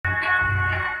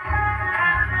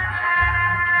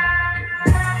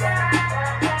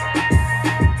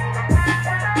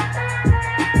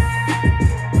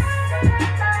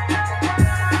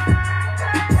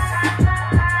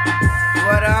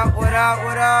up,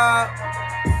 what up?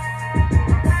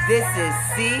 This is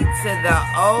C to the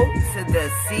O to the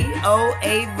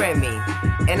C-O-A Remy.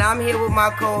 And I'm here with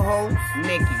my co-host,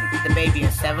 Nikki, the baby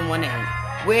of 718.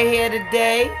 We're here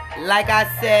today, like I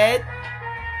said,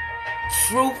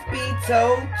 Truth Be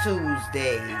Told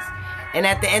Tuesdays. And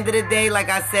at the end of the day, like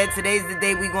I said, today's the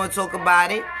day we're going to talk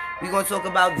about it. We're going to talk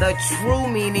about the true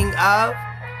meaning of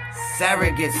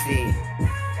surrogacy.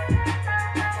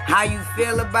 How you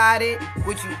feel about it,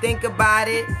 what you think about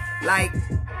it. Like,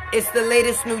 it's the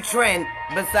latest new trend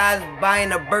besides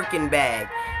buying a Birkin bag.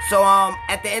 So,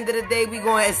 at the end of the day, we're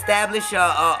going to establish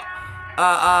a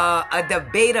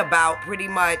debate about pretty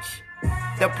much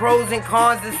the pros and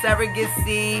cons of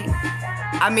surrogacy.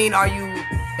 I mean, are you...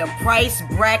 The price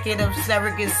bracket of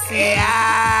surrogacy.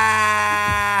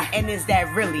 Yeah. And is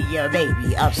that really your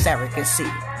baby of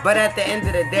surrogacy? But at the end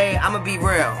of the day, I'm going to be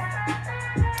real.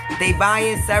 They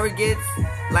buying surrogates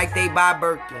like they buy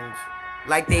Birkins,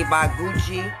 like they buy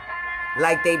Gucci,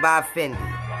 like they buy Fendi.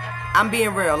 I'm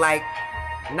being real, like,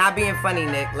 not being funny,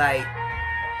 Nick. Like,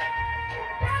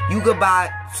 you could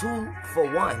buy 2 for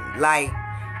 1. Like,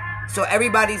 so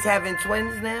everybody's having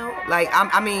twins now? Like,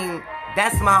 I mean,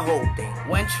 that's my whole thing.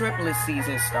 When triplet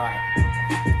season start?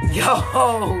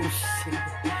 Yo, shit.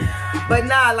 But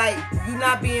nah, like, you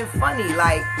not being funny.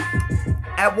 Like,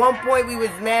 at one point we was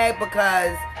mad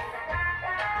because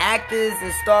actors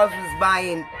and stars was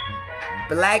buying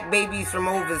black babies from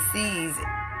overseas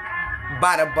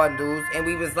by the bundles, and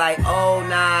we was like, oh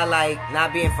nah, like,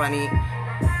 not being funny.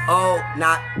 Oh,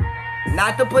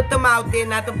 not to put them out there,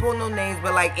 not to pull no names,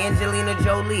 but like Angelina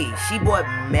Jolie, she bought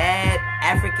mad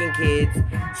African kids.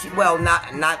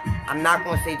 I'm not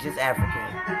gonna say just African,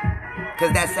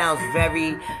 because that sounds very,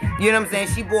 you know what I'm saying?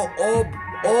 She bought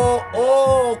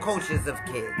all cultures of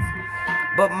kids.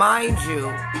 But mind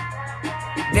you,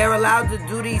 they're allowed to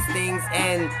do these things,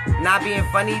 and not being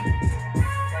funny,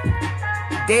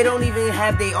 they don't even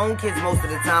have their own kids most of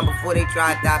the time before they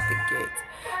try adopting kids.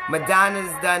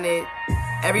 Madonna's done it.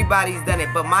 Everybody's done it.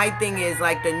 But my thing is,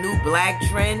 like, the new black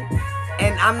trend,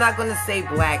 and I'm not going to say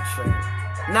black trend.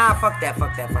 Nah, fuck that.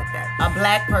 A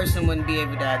black person wouldn't be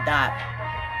able to adopt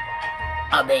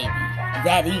a baby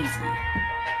that easy.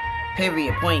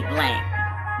 Period. Point blank.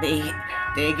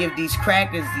 They give these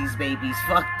crackers these babies.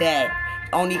 Fuck that.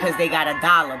 Only because they got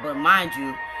 $1. But mind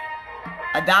you,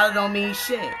 $1 don't mean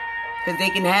shit. Because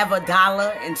they can have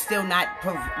 $1 and still not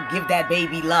give that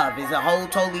baby love. It's a whole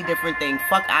totally different thing.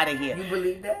 Fuck out of here. You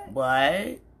believe that?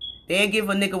 What? They'll give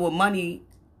a nigga with money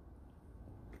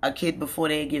a kid before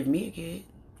they give me a kid.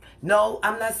 No,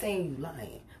 I'm not saying you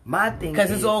lying. My thing is... Because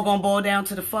it's all going to boil down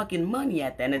to the fucking money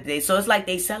at the end of the day. So it's like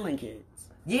they selling kids.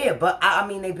 Yeah, but I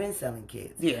mean, they've been selling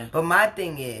kids. Yeah. But my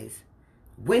thing is,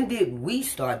 when did we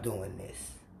start doing this?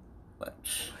 What?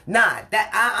 Nah,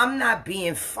 I'm not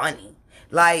being funny.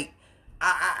 Like...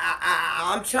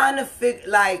 I'm trying to figure,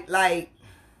 like,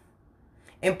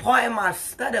 imparting my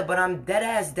stutter, but I'm dead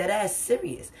ass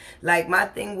serious. Like, my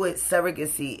thing with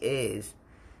surrogacy is,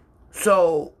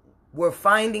 so, we're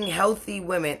finding healthy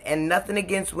women, and nothing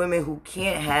against women who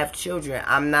can't have children.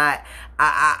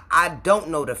 I don't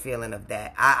know the feeling of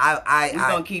that. We're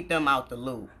going to keep them out the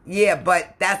loop. Yeah,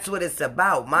 but that's what it's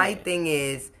about. My thing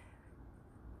is,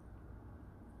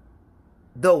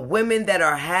 the women that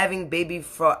are having baby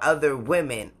for other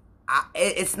women,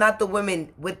 it's not the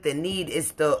women with the need,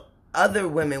 it's the other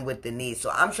women with the need.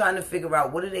 So I'm trying to figure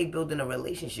out, what are they building a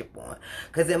relationship on?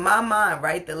 Because in my mind,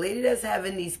 right, the lady that's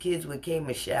having these kids with K.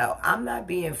 Michelle, I'm not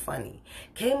being funny.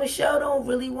 K. Michelle don't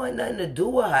really want nothing to do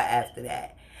with her after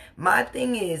that. My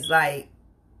thing is, like,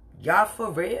 y'all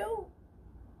for real?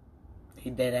 He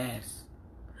dead ass.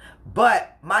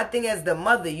 But my thing as the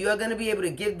mother, you're going to be able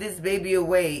to give this baby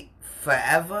away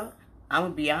forever? I'm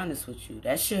gonna be honest with you.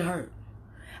 That shit hurt.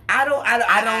 I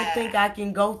don't think I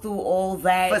can go through all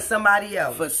that for somebody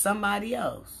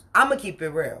else. I'm gonna keep it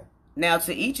real. Now,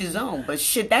 to each his own, but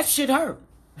shit, that shit hurt.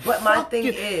 But my thing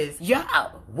is,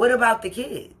 what about the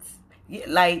kids? Yeah,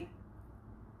 like,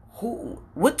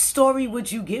 what story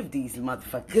would you give these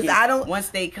motherfuckers? Because I don't. Once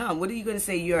they come, what are you gonna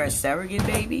say? You're a surrogate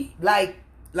baby? Like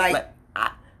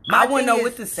I wouldn't know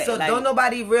what to say. So, like, don't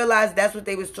nobody realize that's what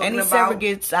they was talking about?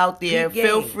 Any surrogates out there,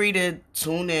 feel free to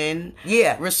tune in.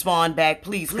 Yeah. Respond back,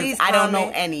 please. Please I don't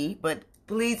know any, but...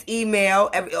 Please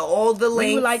email all the links.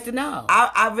 We would like to know.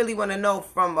 I really want to know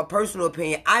from a personal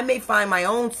opinion. I may find my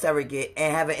own surrogate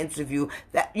and have an interview.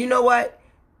 That, you know what?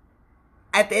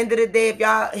 At the end of the day, if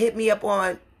y'all hit me up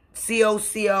on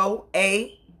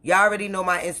COCOA, y'all already know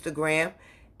my Instagram,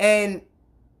 and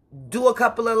do a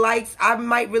couple of likes, I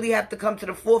might really have to come to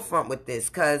the forefront with this,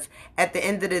 because at the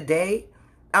end of the day,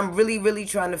 I'm really, really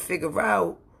trying to figure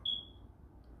out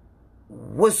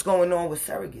what's going on with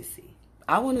surrogacy.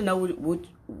 I want to know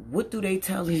what do they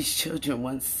tell these children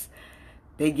once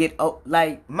they get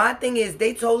like. My thing is,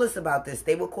 they told us about this.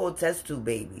 They were called test tube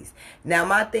babies. Now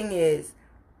my thing is,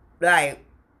 like,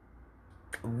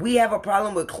 we have a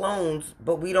problem with clones,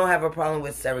 but we don't have a problem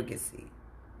with surrogacy.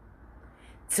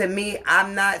 To me,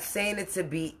 I'm not saying it to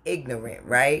be ignorant,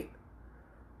 right?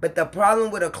 But the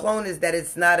problem with a clone is that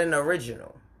it's not an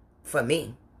original. For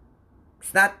me,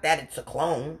 it's not that it's a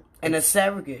clone. And a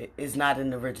surrogate is not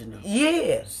an original.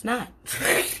 Yeah. It's not.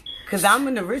 Because I'm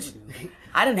an original.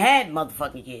 I done had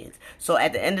motherfucking kids. So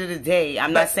at the end of the day,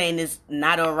 I'm not saying it's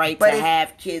not all right to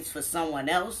have kids for someone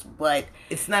else, but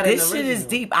it's not this shit is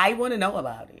deep. I want to know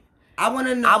about it. I want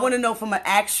to know. I want to know from an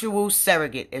actual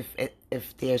surrogate.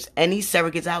 If there's any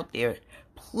surrogates out there,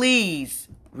 please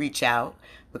reach out.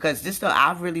 Because this stuff,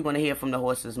 I really want to hear from the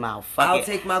horse's mouth. I'll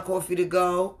take my coffee to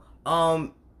go.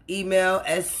 Email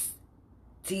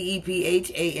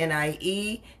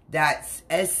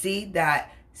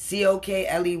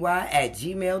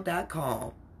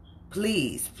stepheney.sc.cokley@gmail.com.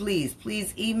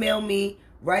 Please email me.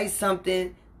 Write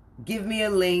something. Give me a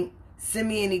link. Send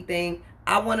me anything.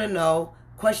 I want to know.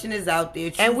 Question is out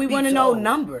there. And we want to know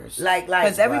numbers. Like,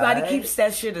 because everybody keeps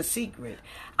that shit a secret.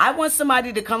 I want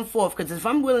somebody to come forth, because if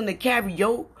I'm willing to carry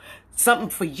something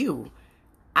for you,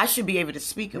 I should be able to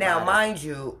speak about it. Now, mind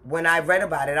you, when I read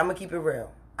about it, I'm going to keep it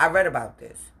real. I read about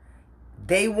this.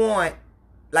 They want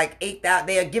like 8,000.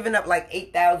 They are giving up like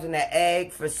 8,000 an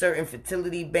egg for certain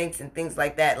fertility banks and things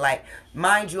like that. Like,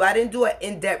 mind you, I didn't do an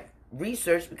in-depth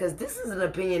research because this is an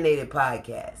opinionated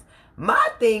podcast. My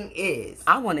thing is,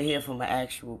 I want to hear from an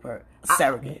actual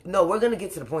surrogate. No, we're going to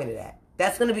get to the point of that.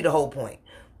 That's going to be the whole point.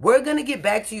 We're going to get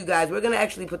back to you guys. We're going to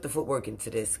actually put the footwork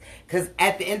into this. Because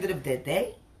at the end of the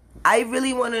day, I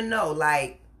really want to know,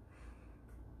 like,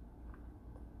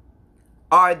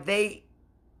 are they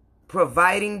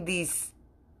providing these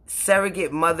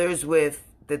surrogate mothers with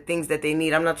the things that they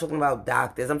need? I'm not talking about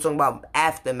doctors. I'm talking about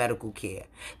after medical care.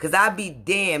 Because I'd be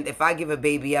damned if I give a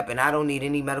baby up and I don't need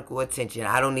any medical attention.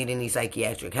 I don't need any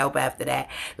psychiatric help after that.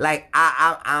 Like,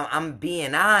 I'm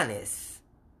being honest.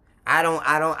 I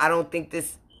don't think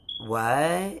this.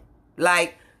 What?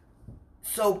 Like,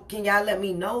 so can y'all let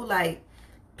me know? Like,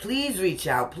 please reach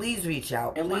out. Please reach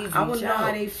out. And I want to know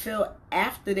how they feel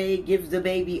after they give the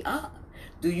baby up.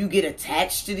 Do you get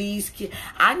attached to these kids?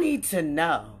 I need to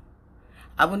know.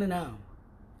 I want to know.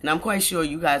 And I'm quite sure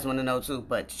you guys want to know too.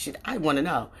 But shit, I want to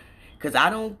know. Because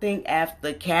I don't think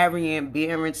after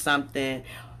bearing something,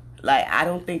 like, I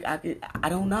don't think I could. I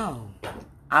don't know.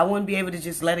 I wouldn't be able to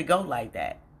just let it go like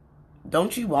that.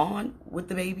 Don't you bond with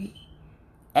the baby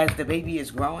as the baby is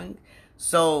growing?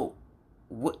 So,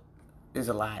 what? There's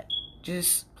a lot.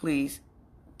 Just please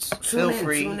feel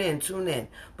free. Tune in.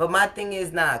 But my thing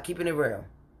is, keeping it real.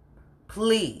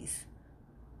 Please,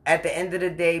 at the end of the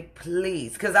day,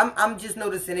 please, because I'm just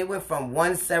noticing it went from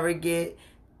one surrogate,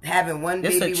 having one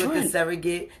baby with a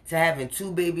surrogate, to having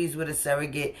two babies with a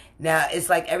surrogate. Now it's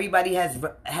like everybody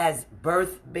has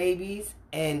birth babies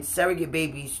and surrogate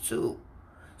babies too.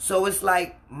 So it's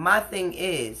like, my thing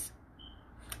is,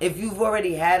 if you've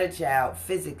already had a child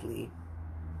physically,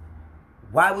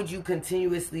 why would you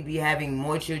continuously be having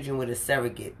more children with a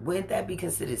surrogate? Wouldn't that be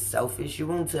considered selfish? You're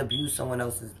willing to abuse someone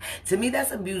else's. To me,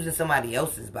 that's abusing somebody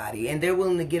else's body, and they're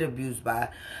willing to get abused by.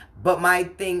 But my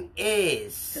thing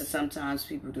is, because sometimes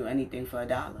people do anything for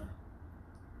 $1.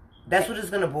 That's what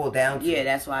it's gonna boil down to. Yeah,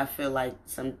 that's why I feel like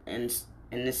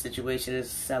in this situation is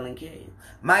selling kids.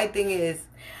 My thing is,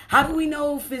 how do we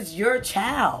know if it's your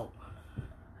child?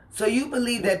 So you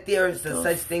believe that there is a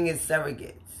such thing as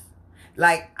surrogates?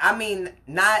 Like, I mean,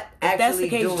 not if actually that's the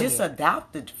case, just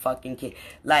adopt the fucking kid.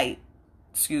 Like,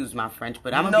 excuse my French,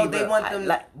 but I'm gonna be real. Want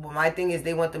them. Well, my thing is,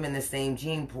 they want them in the same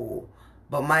gene pool.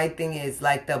 But my thing is,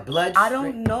 like, the blood. I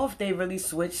don't know if they really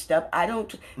switched up. I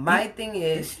don't. My thing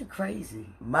is, this is crazy.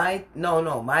 My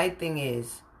thing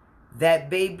is, that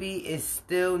baby is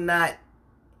still not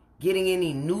getting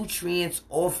any nutrients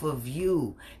off of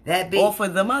you. That baby off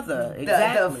of the mother.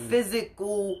 Exactly. The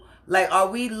physical. Like, are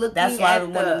we looking? That's why I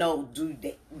want to know.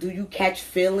 Do you catch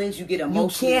feelings? You get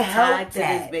emotionally tied to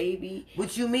this baby?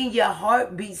 What you mean? Your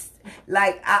heart beats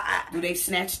like do they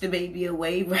snatch the baby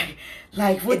away? Right?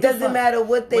 Like, what? It doesn't matter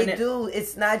what they do.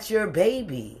 It's not your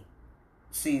baby.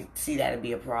 See, that'd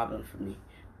be a problem for me.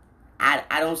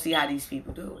 I don't see how these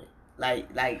people do it.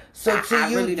 Like. So to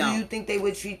you, really do you think they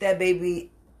would treat that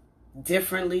baby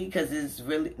differently? Because it's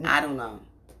really, I don't know.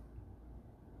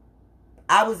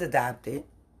 I was adopted.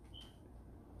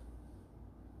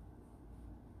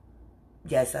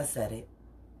 Yes, I said it.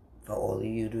 For all of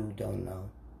you who don't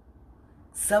know.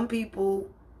 Some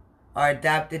people are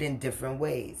adopted in different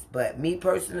ways. But me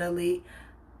personally,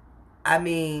 I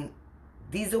mean,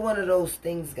 these are one of those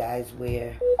things, guys,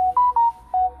 where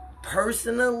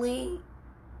personally,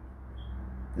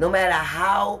 no matter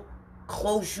how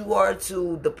close you are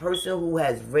to the person who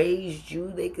has raised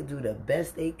you, they could do the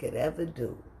best they could ever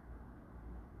do.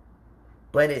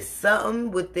 But it's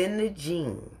something within the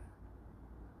gene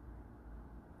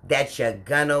that you're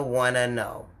gonna wanna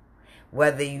know.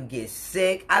 Whether you get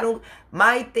sick,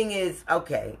 my thing is,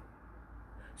 okay,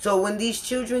 so when these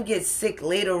children get sick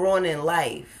later on in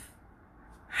life,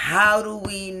 how do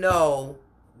we know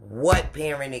what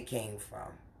parent it came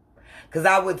from? Because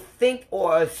I would think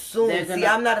or assume,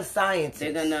 I'm not a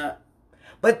scientist.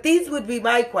 But these would be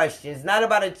my questions, not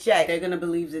about a check. They're going to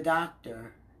believe the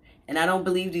doctor. And I don't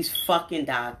believe these fucking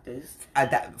doctors.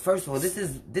 First of all, this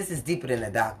is deeper than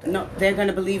a doctor. No, they're going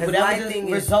to believe whatever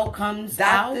the result comes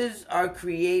out. Doctors are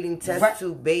creating test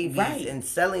tube babies and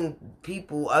selling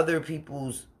other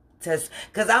people's tests.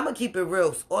 Because I'm going to keep it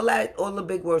real. All the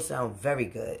big words sound very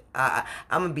good. I'm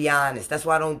going to be honest. That's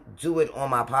why I don't do it on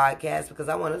my podcast. Because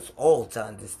I want us all to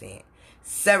understand.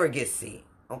 Surrogacy.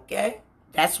 Okay?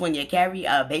 That's when you carry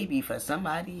a baby for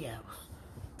somebody else.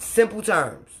 Simple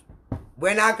terms.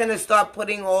 We're not going to start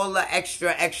putting all the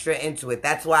extra into it.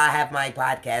 That's why I have my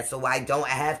podcast, so I don't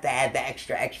have to add the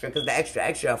extra, because the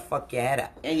extra will fuck your head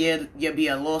up. And you'll be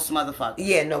a lost motherfucker.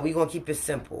 Yeah, no, we're going to keep it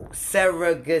simple.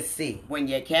 Surrogacy. When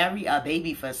you carry a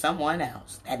baby for someone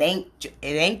else, it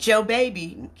ain't your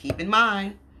baby. Keep in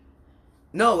mind.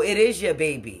 No, it is your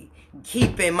baby.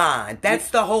 Keep in mind. That's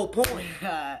the whole point.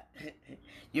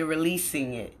 You're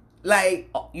releasing it. Like,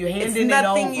 you're handing it's it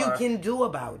nothing over. you can do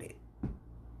about it.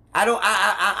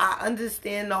 I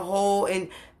understand the whole, and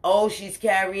she's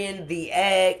carrying the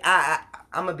egg. I'm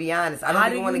gonna be honest. I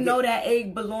don't even want to know that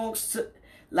egg belongs to,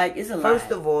 it's a lie.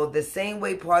 First of all, the same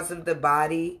way parts of the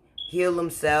body heal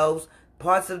themselves,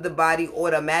 parts of the body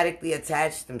automatically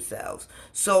attach themselves.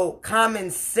 So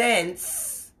common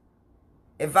sense,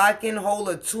 if I can hold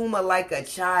a tumor like a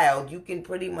child, you can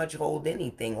pretty much hold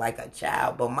anything like a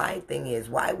child. But my thing is,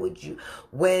 why would you,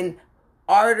 when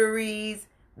arteries,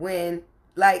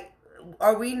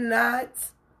 are we not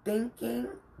thinking?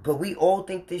 But we all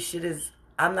think this shit is,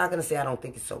 I'm not going to say I don't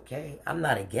think it's okay. I'm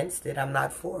not against it. I'm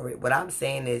not for it. What I'm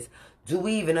saying is, do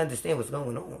we even understand what's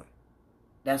going on?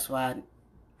 That's why.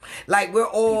 We're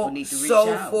all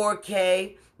so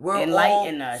 4K. We're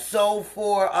enlighten all us. So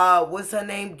for, what's her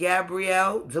name?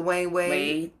 Gabrielle? Dwayne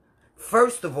Wade?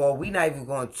 First of all, we're not even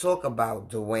going to talk about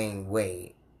Dwayne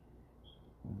Wade.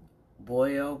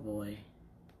 Boy, oh boy.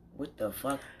 What the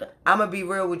fuck? I'm going to be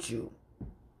real with you.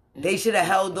 They should have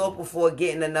held off before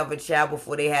getting another child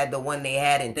before they had the one they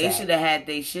had intact. They should have had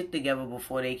their shit together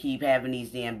before they keep having these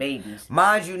damn babies.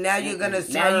 Mind you, now you're going to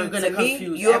turn to me.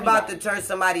 You're about to turn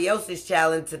somebody else's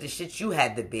child into the shit you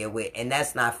had to bear with, and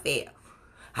that's not fair.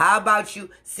 How about you?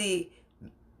 See,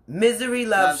 misery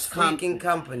loves freaking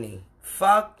company.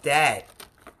 Fuck that.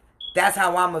 That's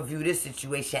how I'm going to view this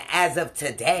situation as of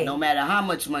today. No matter how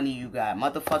much money you got,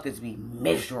 motherfuckers be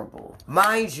miserable.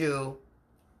 Mind you,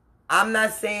 I'm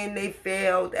not saying they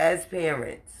failed as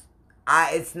parents.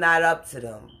 It's not up to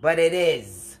them. But it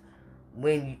is. I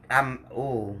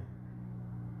want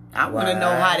to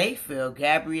know how they feel,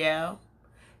 Gabrielle.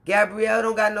 Gabrielle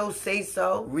don't got no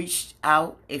say-so. Reach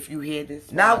out if you hear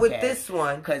this. Not podcast. With this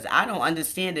one. Because I don't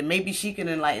understand it. Maybe she can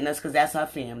enlighten us because that's her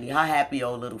family. Her happy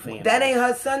old little family. That ain't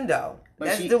her son, though. But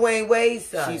that's Dwayne Wade's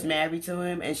son. She's married to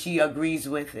him and she agrees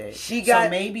with it. So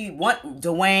maybe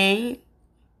Dwayne,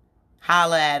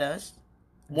 holla at us.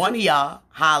 One of y'all,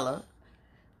 holla.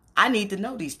 I need to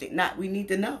know these things. We need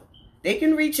to know. They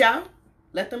can reach out.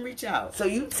 Let them reach out. So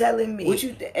you telling me...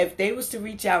 if they was to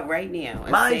reach out right now...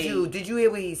 Mind you, did you hear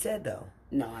what he said, though?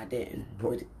 No, I didn't.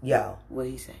 What'd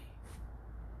he say?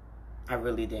 I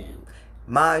really didn't.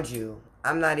 Mind you,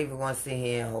 I'm not even going to sit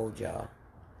here and hold y'all.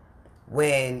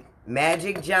 When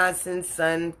Magic Johnson's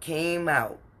son came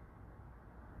out,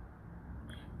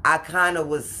 I kind of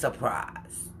was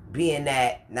surprised. Being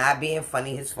that, not being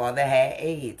funny, his father had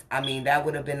AIDS. I mean, that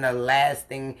would have been the last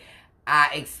thing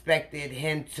I expected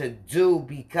him to do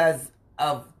because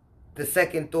of the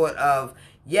second thought of,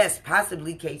 yes,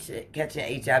 possibly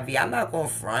catching HIV. I'm not going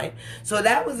to front. So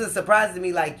that was a surprise to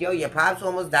me. Your pops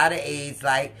almost died of AIDS.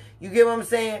 You get what I'm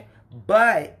saying?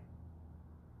 But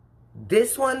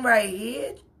this one right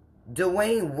here,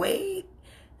 Dwayne Wade,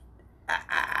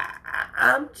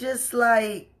 I'm just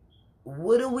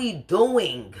what are we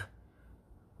doing?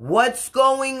 What's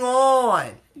going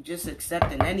on? You just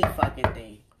accepting any fucking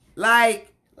thing.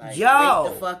 Yo,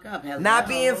 wake the fuck up. Hello. Not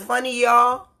being funny,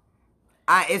 y'all.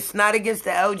 It's not against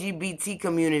the LGBT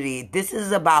community. This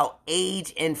is about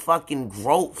age and fucking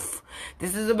growth.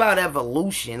 This is about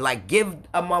evolution. Like, give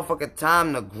a motherfucker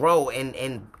time to grow and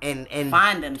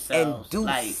find themselves and do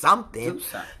like, something. Do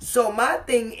something. So my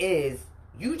thing is,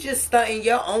 you just stunting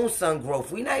your own son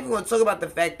growth. We're not even going to talk about the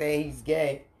fact that he's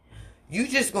gay. You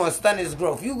just going to stunt his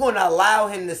growth. You're going to allow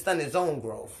him to stunt his own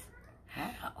growth.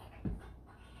 How?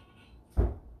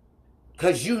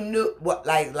 Cause you knew what,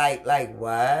 like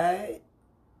what?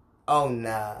 Oh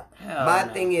nah. My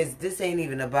thing is, this ain't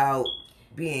even about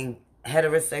being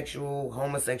heterosexual,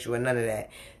 homosexual, and none of that.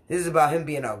 This is about him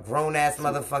being a grown ass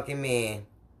motherfucking man,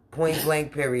 point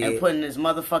blank, period, and putting his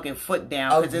motherfucking foot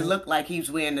down because it looked like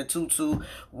he's wearing the tutu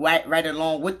right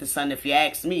along with the son. If you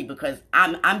ask me, because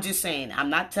I'm just saying, I'm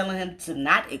not telling him to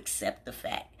not accept the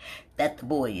fact that the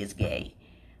boy is gay.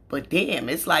 But damn,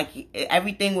 it's like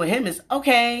everything with him is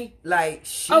okay. Like,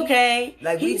 okay.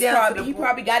 Like, he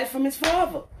probably got it from his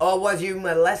father. Or was you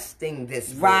molesting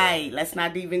this boy? Right. Let's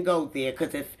not even go there.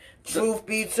 Because if... Truth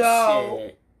be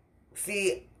told,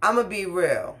 see, I'm going to be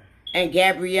real. And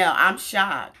Gabrielle, I'm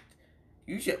shocked.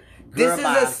 You should... This is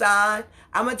a sign.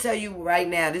 I'm going to tell you right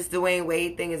now, this Dwayne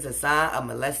Wade thing is a sign of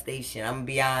molestation. I'm going to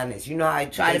be honest. You know how I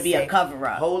try to be a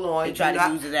cover-up. Hold on. They try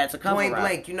to use it as a cover-up. Point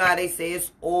blank. You know how they say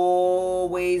it's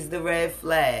always the red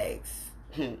flags.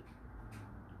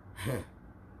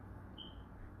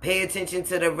 Pay attention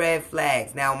to the red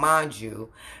flags. Now, mind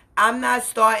you, I'm not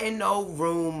starting no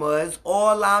rumors.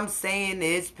 All I'm saying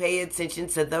is pay attention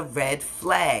to the red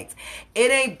flags. It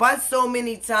ain't but so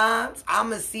many times I'm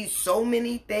going to see so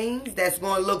many things that's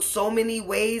going to look so many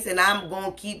ways, and I'm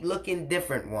going to keep looking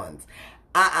different ones.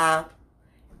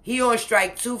 He on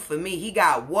strike 2 for me. He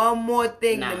got one more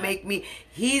thing to make me.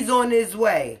 He's on his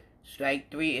way.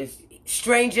 Strike 3 is...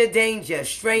 Stranger danger.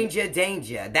 Stranger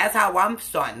danger. That's how I'm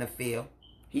starting to feel.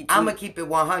 I'm going to keep it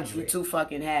 100. He too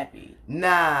fucking happy.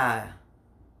 Nah.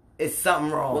 It's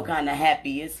something wrong. What kind of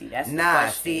happy is he? That's the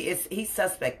question. See, he's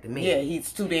suspect to me. Yeah,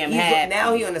 he's too damn happy.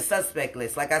 Now he on the suspect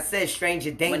list. Like I said,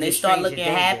 stranger danger. When they start looking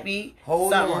happy,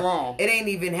 something wrong. It ain't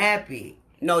even happy.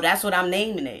 No, that's what I'm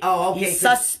naming it. Oh, okay. He's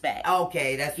suspect.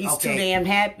 Okay, he's too damn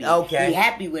happy. Okay. He's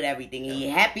happy with everything. He's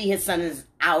happy his son is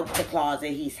out the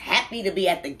closet. He's happy to be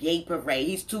at the gay parade.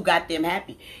 He's too goddamn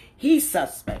happy. He's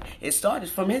suspect. It started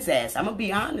from his ass. I'm going to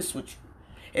be honest with you.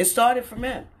 It started from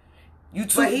him.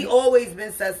 But he always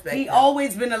been suspect. He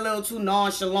always been a little too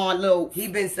nonchalant. He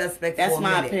been suspect for a minute. That's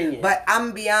my opinion. But I'm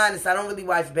going to be honest. I don't really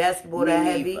watch basketball that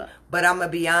heavy. But I'm going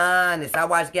to be honest. I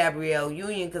watch Gabrielle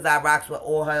Union because I rocks with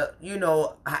all her,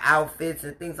 her outfits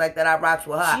and things like that. I rocks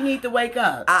with her. She need to wake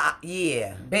up.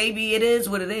 Yeah. Baby, it is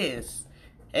what it is.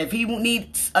 If he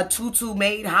needs a tutu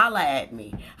made, holla at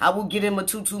me. I will get him a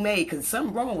tutu made because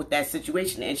something wrong with that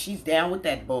situation, and she's down with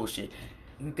that bullshit.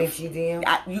 You think she down?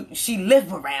 She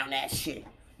live around that shit.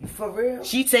 For real?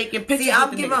 She taking pictures. See,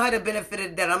 I'm giving her the benefit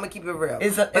of that. I'm gonna keep it real.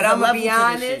 But I'm gonna be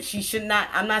honest. She should not.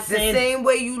 I'm not saying the same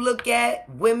way you look at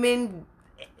women,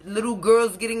 little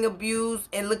girls getting abused,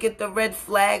 and look at the red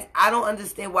flags. I don't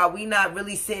understand why we not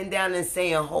really sitting down and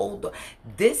saying, "Hold on,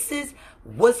 this is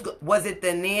was it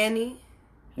the nanny?"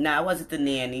 Nah, it wasn't the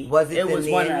nanny. Was it? It was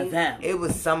nanny? one of them. It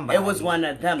was somebody. It was one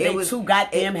of them. They too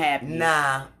goddamn happy.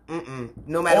 Nah.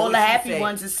 No matter all what the happy say,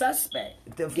 ones is suspect.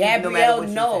 Gabrielle,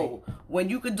 no when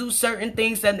you could do certain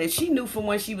things that she knew from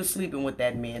when she was sleeping with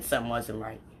that man, something wasn't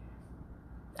right.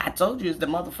 I told you it's the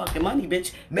motherfucking money,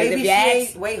 bitch. Maybe she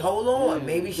ain't. Wait, hold on.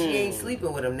 Maybe she ain't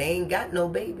sleeping with him. They ain't got no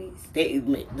babies.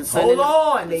 Hold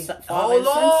on.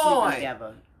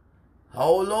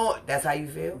 That's how you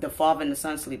feel? The father and the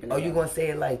son sleeping together. Oh, you gonna say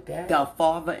it like that? The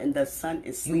father and the son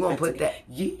is sleeping together. You gonna put that?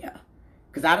 Yeah.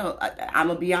 Because I'm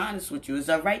going to be honest with you. It's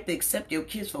all right to accept your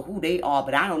kids for who they are,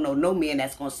 but I don't know no man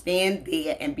that's going to stand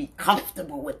there and be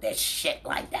comfortable with that shit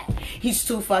like that. He's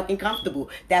too fucking comfortable.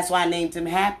 That's why I named him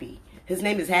Happy. His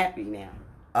name is Happy now.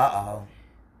 Uh-oh.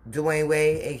 Dwayne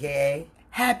Wade, a.k.a.?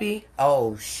 Happy.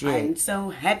 Oh, shit. I'm so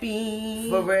happy.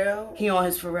 For real? He on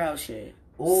his Pharrell shit.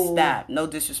 Ooh. Stop. No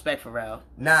disrespect, Pharrell.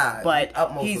 Nah. But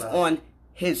he's on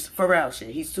his Pharrell shit.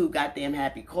 He's too goddamn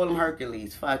happy. Call him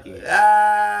Hercules. Fuck it.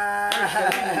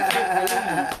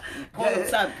 Call him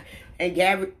something. And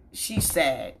Gabby, she's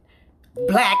sad.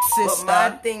 Black sister.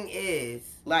 But my thing is,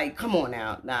 like, come on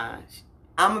now. Nah.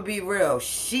 I'm going to be real.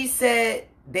 She said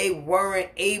they weren't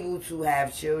able to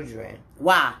have children.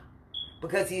 Why?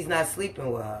 Because he's not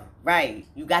sleeping with her. Right.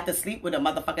 You got to sleep with a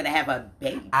motherfucker to have a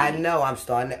baby. I know. I'm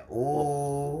starting to...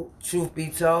 Ooh. Truth be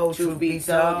told. Truth be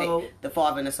told. The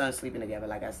father and the son sleeping together,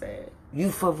 like I said.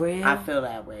 You for real? I feel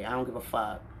that way. I don't give a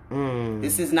fuck.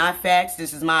 This is not facts.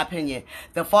 This is my opinion.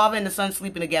 The father and the son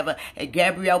sleeping together, and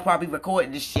Gabrielle probably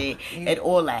recorded this shit and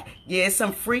all that. Yeah, it's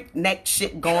some freak neck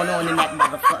shit going on in that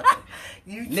motherfucker.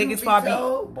 Niggas probably...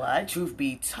 What? Truth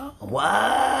be told.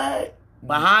 What?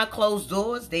 Behind closed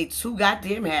doors, they too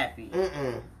goddamn happy.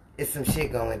 It's some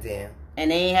shit going down.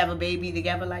 And they ain't have a baby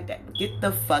together like that. Get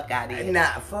the fuck out of here.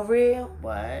 Nah, for real?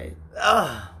 What?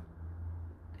 Ugh.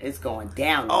 It's going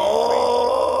down.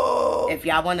 Oh. If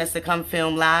y'all want us to come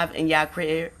film live in y'all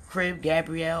crib,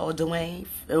 Gabrielle or Dwayne,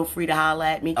 feel free to holler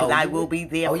at me because I will be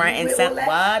there front and center.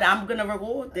 What? I'm going to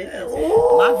record this.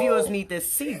 Ooh. My viewers need to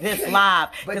see this live.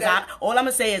 Because all I'm going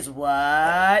to say is,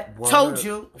 what? Told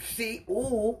you. See?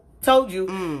 Ooh. Told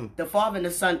you. The father and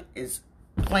the son is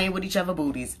playing with each other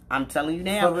booties. I'm telling you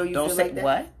now. For real, don't say like that?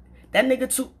 What? That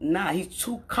nigga too... Nah, he's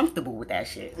too comfortable with that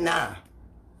shit. Nah.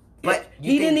 But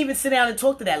he didn't even sit down and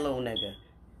talk to that little nigga.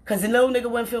 Because the little nigga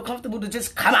wouldn't feel comfortable to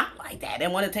just come out like that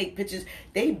and want to take pictures.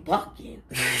 They bucking.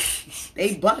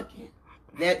 They bucking.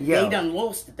 They done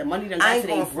lost it. The money done got to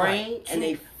their brain and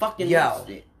they fucking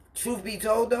lost it. Truth be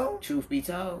told, though? Truth be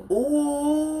told.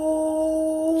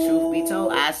 Ooh. Truth be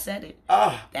told, I said it.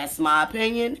 That's my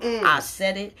opinion. I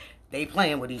said it. They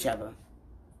playing with each other.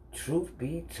 Truth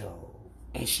be told.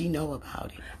 And she know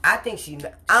about it. I think she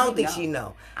know. I don't think she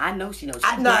know. I know she knows.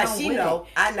 She know.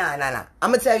 Nah.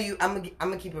 I'm gonna tell you. I'm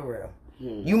gonna keep it real.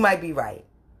 You might be right.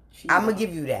 I'm gonna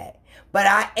give you that. But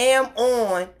I am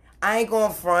on. I ain't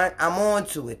going front. I'm on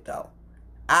to it though.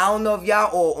 I don't know if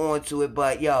y'all all on to it,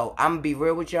 but yo, I'm gonna be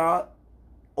real with y'all.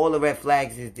 All the red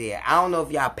flags is there. I don't know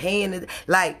if y'all paying it.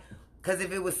 Like, cause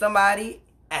if it was somebody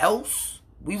else,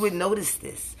 we would notice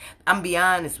this. I'm gonna be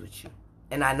honest with you.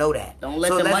 And I know that. Don't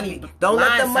let the money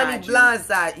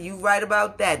blindside you. Right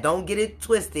about that. Don't get it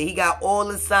twisted. He got all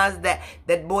the signs. That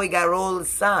boy got all the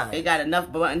signs. They got enough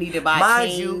money to buy Mind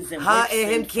chains you, and her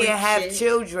and him can't have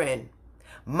children.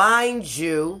 Mind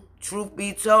you, truth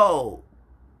be told,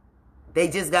 they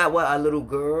just got what, a little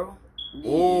girl?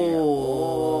 Yeah.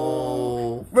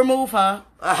 Oh. Remove her.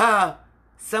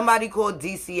 Somebody called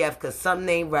DCF because something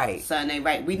ain't right. Something ain't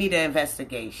right. We need an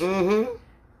investigation.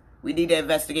 We need an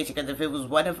investigation because if it was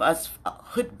one of us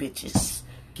hood bitches,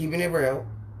 keeping it real,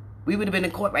 we would have been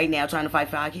in court right now trying to fight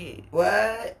for our kids.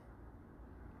 What?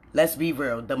 Let's be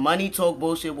real. The money talk,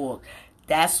 bullshit walk.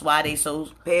 That's why they so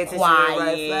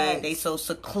quiet. They so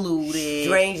secluded.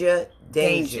 Stranger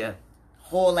danger.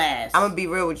 Whole ass. I'm gonna be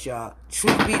real with y'all.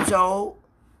 Truth be told,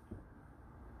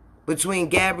 between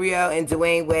Gabrielle and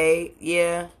Dwayne Wade,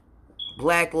 yeah,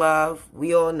 black love.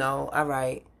 We all know. All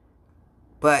right.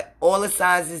 But all the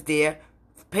signs is there.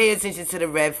 Pay attention to the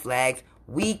red flags.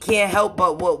 We can't help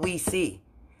but what we see.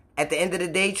 At the end of the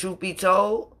day, truth be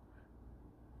told,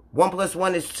 1 +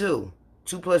 1 is 2.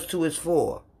 2 + 2 is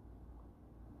 4.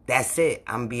 That's it.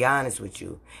 I'm going to be honest with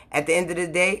you. At the end of the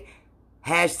day,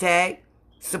 hashtag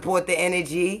support the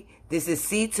energy. This is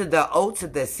C to the O to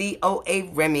the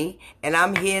COA Remy. And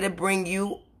I'm here to bring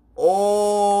you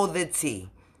all the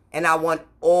tea. And I want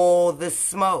all the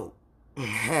smoke.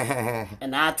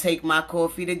 And I take my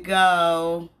coffee to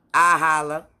go. I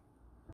holla.